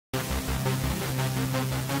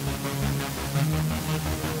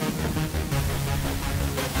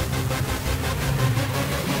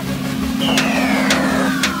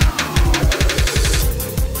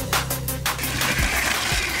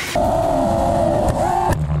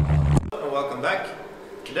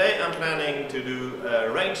I'm planning to do a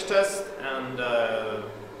range test and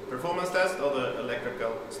performance test of the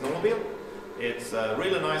electrical snowmobile. It's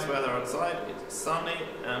really nice weather outside, it's sunny,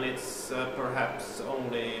 and it's perhaps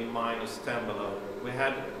only -10 below. We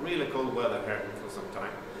had really cold weather here for some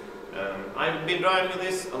time. I've been driving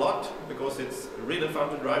this a lot because it's really fun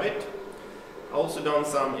to drive it. Also done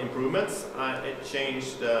some improvements. I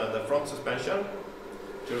changed the front suspension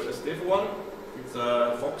to a stiff one. It's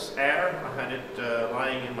a Fox Air. I had it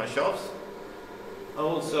lying in my shelves. I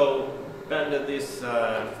also bended this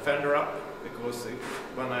fender up because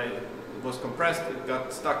when it was compressed it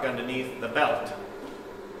got stuck underneath the belt.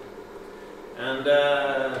 And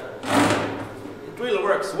it really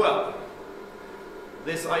works well.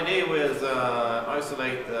 This idea with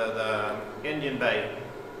isolate the engine bay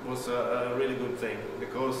was a really good thing,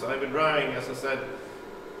 because I've been driving, as I said,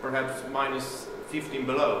 perhaps -15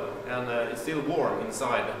 below, and it's still warm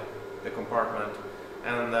inside the compartment,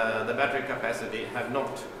 and the battery capacity have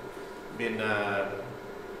not been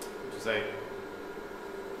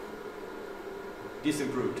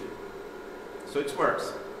disimproved, so it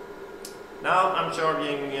works. Now I'm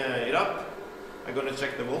charging it up. I'm going to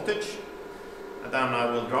check the voltage, and then I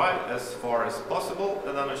will drive as far as possible,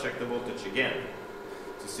 and then I check the voltage again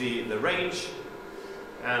to see the range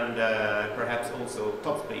and perhaps also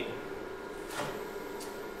top speed.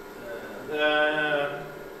 The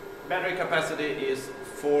battery capacity is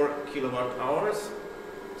 4 kilowatt hours,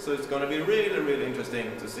 so it's going to be really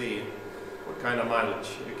interesting to see what kind of mileage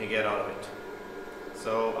you can get out of it.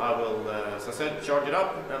 So I will, as I said, charge it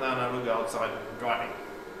up, and then I will go outside driving.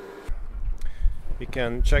 We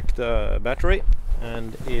can check the battery,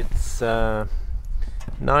 and it's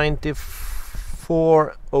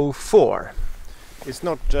 9404. It's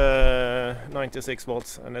not 96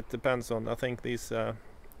 volts, and it depends on, I think these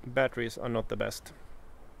batteries are not the best.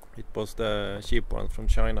 It was the cheap one from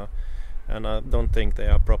China, and I don't think they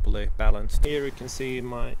are properly balanced. Here you can see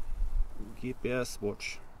my GPS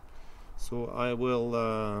watch. So I will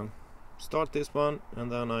start this one,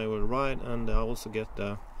 and then I will ride, and I also get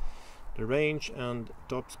the range and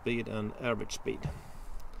top speed and average speed.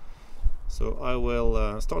 So I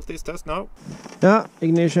will start this test now. Yeah,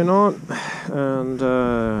 ignition on, and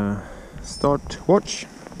start watch.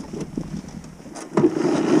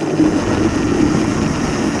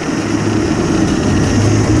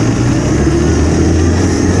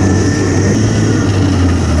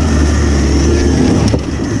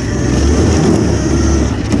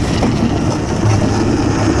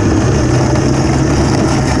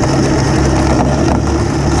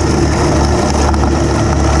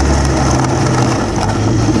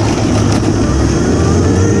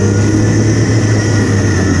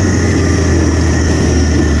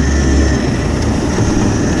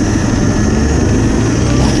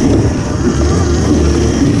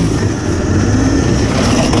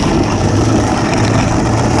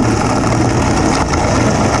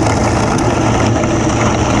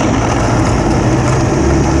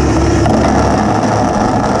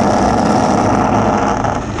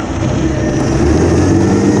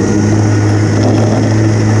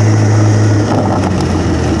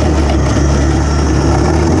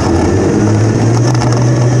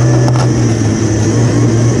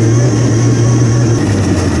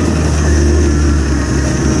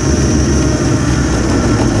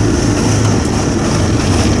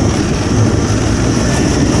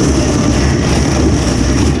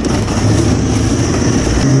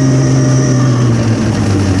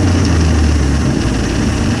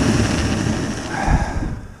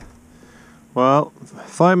 Well,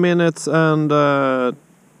 5 minutes and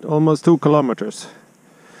almost 2 kilometers.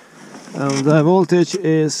 And the voltage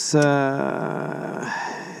is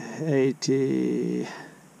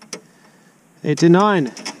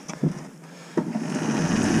 89.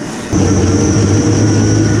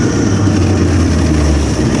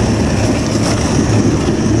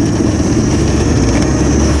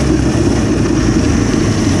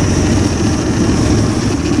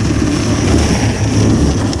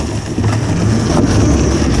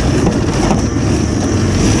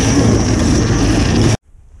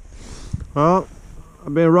 Well,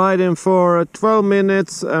 I've been riding for 12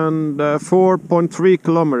 minutes and 4.3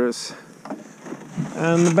 kilometers.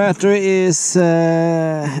 And the battery is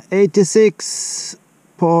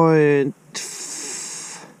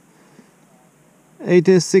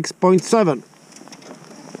 86.7.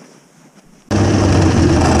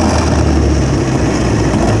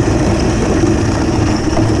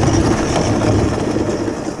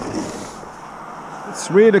 It's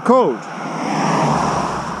really cold.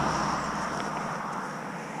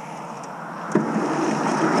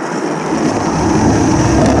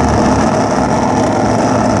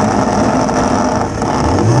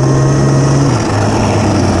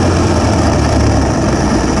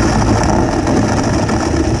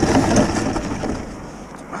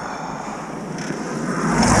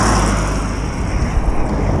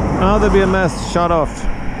 Now the BMS shut off.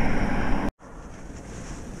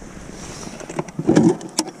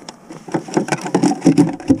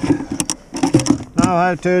 Now I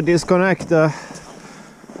have to disconnect the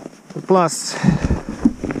plus.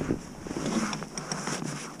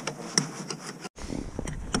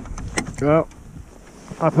 Well,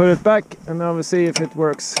 I put it back and now we see if it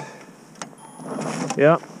works.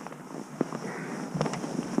 Yeah.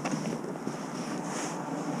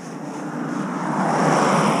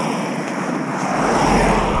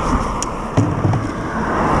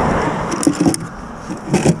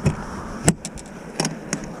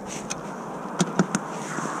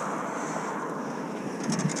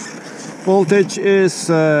 Voltage is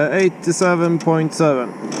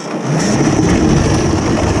 87.7.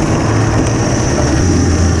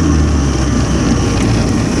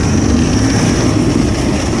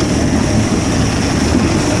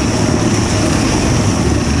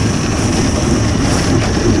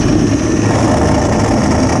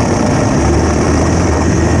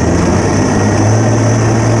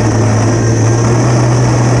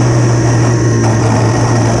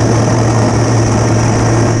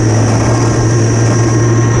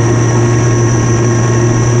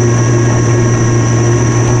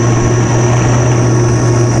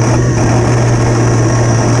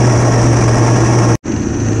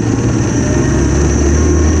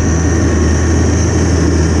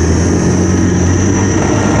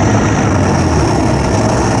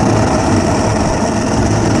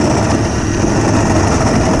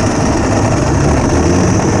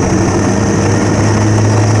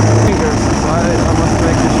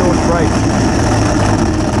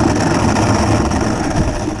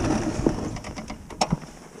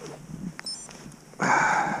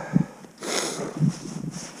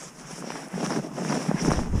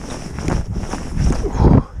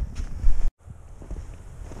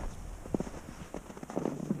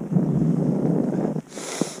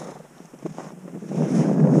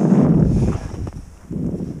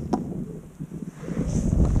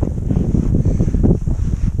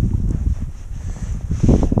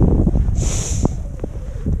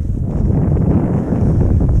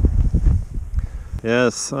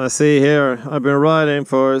 Yes, I see here I've been riding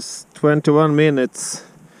for 21 minutes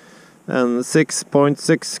and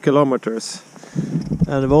 6.6 kilometers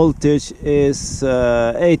and the voltage is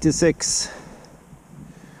 86.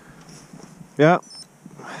 Yeah.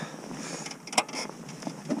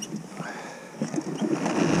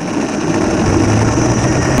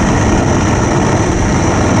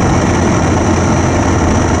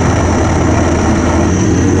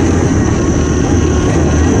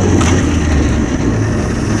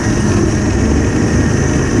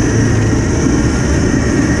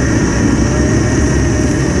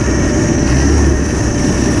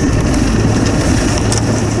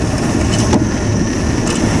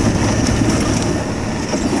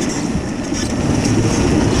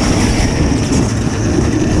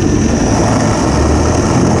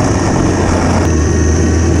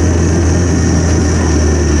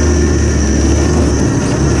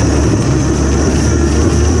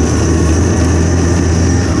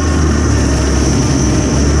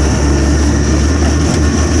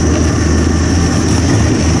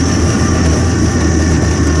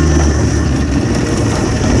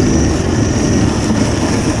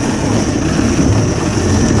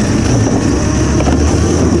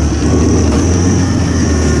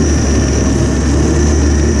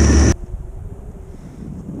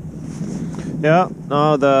 Yeah,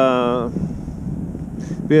 now the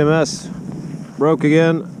BMS broke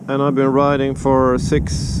again and I've been riding for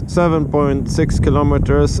 7.6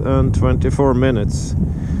 kilometers and 24 minutes.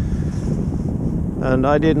 And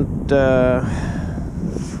I didn't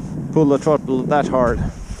pull the throttle that hard.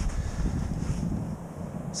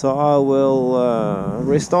 So I will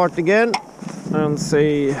restart again and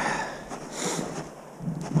see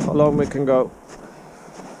how long we can go.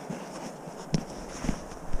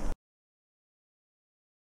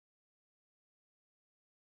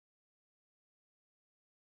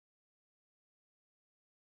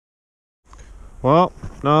 Well,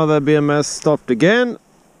 now the BMS stopped again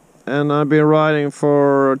and I've been riding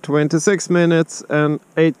for 26 minutes and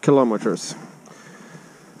 8 kilometers.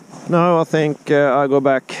 Now I think I'll go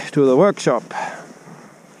back to the workshop.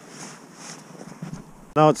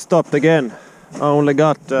 Now it stopped again. I only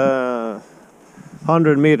got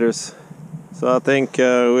 100 meters. So I think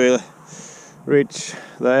we'll reach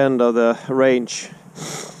the end of the range.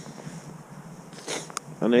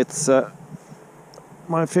 And it's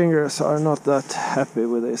my fingers are not that happy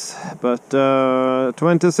with this, but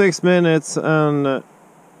 26 minutes and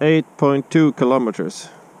 8.2 kilometers.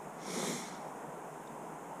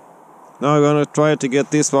 Now I'm gonna try to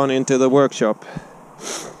get this one into the workshop.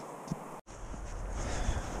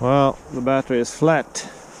 Well, the battery is flat.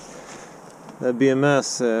 The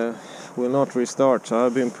BMS will not restart, so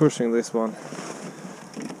I've been pushing this one.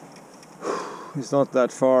 It's not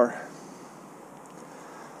that far,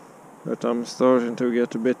 but I'm starting to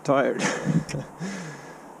get a bit tired.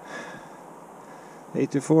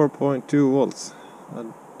 84.2 volts. I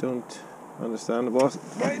don't understand why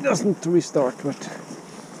it doesn't restart, but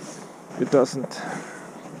it doesn't.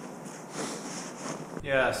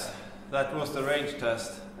 Yes, that was the range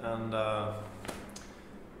test, and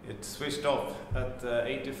it switched off at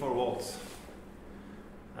 84 volts.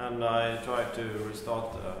 And I tried to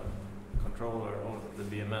restart the controller or the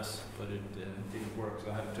BMS, but it didn't work,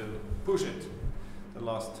 so I had to push it the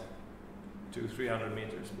last 200-300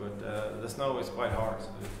 meters. But the snow is quite hard, so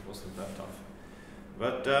it wasn't that tough.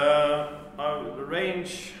 But our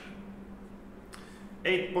range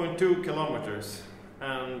 8.2 kilometers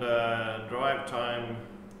and drive time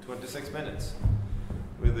 26 minutes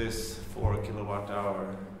with this 4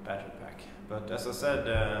 kilowatt-hour battery pack. But as I said,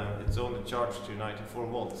 it's only charged to 94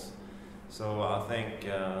 volts. So I think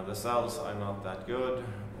the cells are not that good,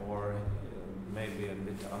 or maybe a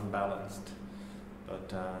bit unbalanced.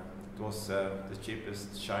 But it was the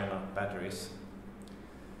cheapest China batteries.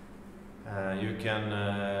 You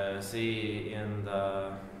can see in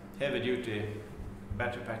the heavy-duty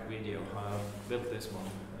battery pack video how I built this one,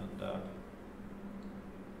 and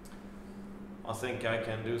I think I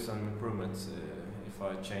can do some improvements if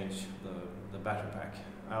I change the battery pack.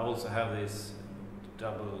 I also have these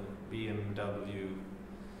double BMW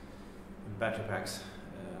battery packs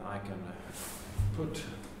I can put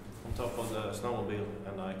on top of the snowmobile,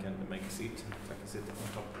 and I can make a seat. I can sit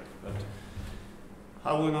on top of it, but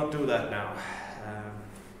I will not do that now.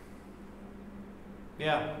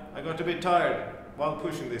 Yeah, I got a bit tired while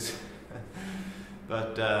pushing this.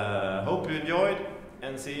 But hope you enjoyed,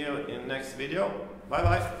 and see you in next video. Bye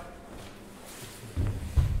bye.